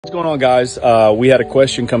What's going on, guys? We had a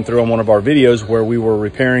question come through on one of our videos where we were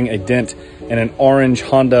repairing a dent in an orange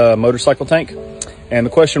Honda motorcycle tank. And the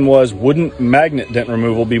question was, wouldn't magnet dent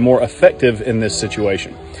removal be more effective in this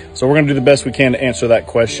situation? So we're going to do the best we can to answer that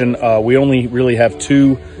question. We only really have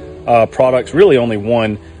two products, really only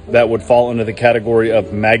one, that would fall into the category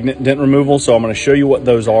of magnet dent removal. So I'm going to show you what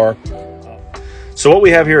those are. So what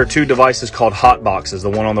we have here are two devices called hot boxes. The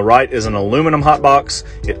one on the right is an aluminum hot box.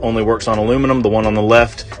 It only works on aluminum. The one on the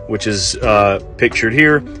left, which is pictured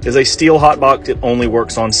here, is a steel hot box. It only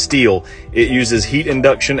works on steel. It uses heat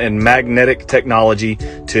induction and magnetic technology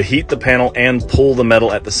to heat the panel and pull the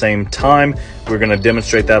metal at the same time. We're going to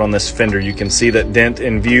demonstrate that on this fender. You can see that dent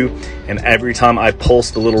in view, and every time I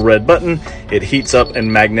pulse the little red button, it heats up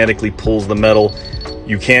and magnetically pulls the metal.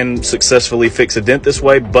 You can successfully fix a dent this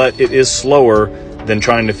way, but it is slower than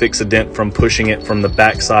trying to fix a dent from pushing it from the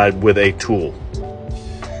backside with a tool.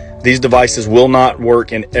 These devices will not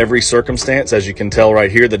work in every circumstance. As you can tell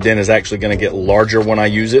right here, the dent is actually going to get larger when I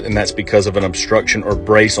use it, and that's because of an obstruction or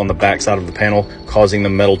brace on the backside of the panel causing the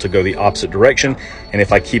metal to go the opposite direction. And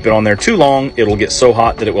if I keep it on there too long, it'll get so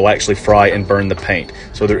hot that it will actually fry and burn the paint.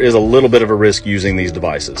 So there is a little bit of a risk using these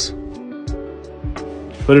devices.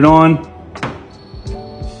 Put it on.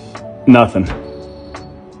 Nothing.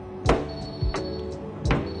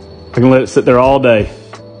 I can let it sit there all day.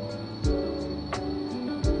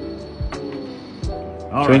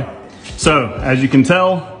 All right. So as you can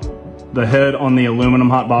tell, the head on the aluminum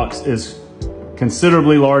hot box is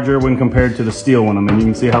considerably larger when compared to the steel one. I mean, you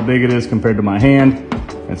can see how big it is compared to my hand.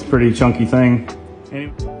 It's a pretty chunky thing.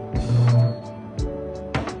 Anyway.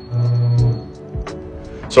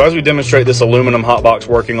 So as we demonstrate this aluminum hot box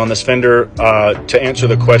working on this fender, to answer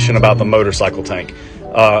the question about the motorcycle tank.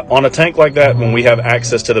 On a tank like that, when we have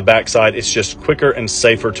access to the backside, it's just quicker and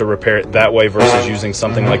safer to repair it that way versus using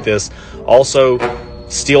something like this. Also,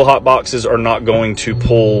 steel hot boxes are not going to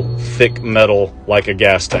pull thick metal like a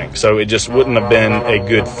gas tank. So it just wouldn't have been a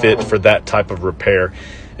good fit for that type of repair.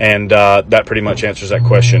 And that pretty much answers that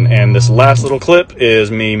question. And this last little clip is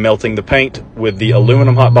me melting the paint with the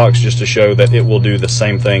aluminum hot box just to show that it will do the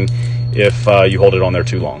same thing if you hold it on there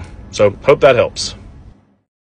too long. So hope that helps.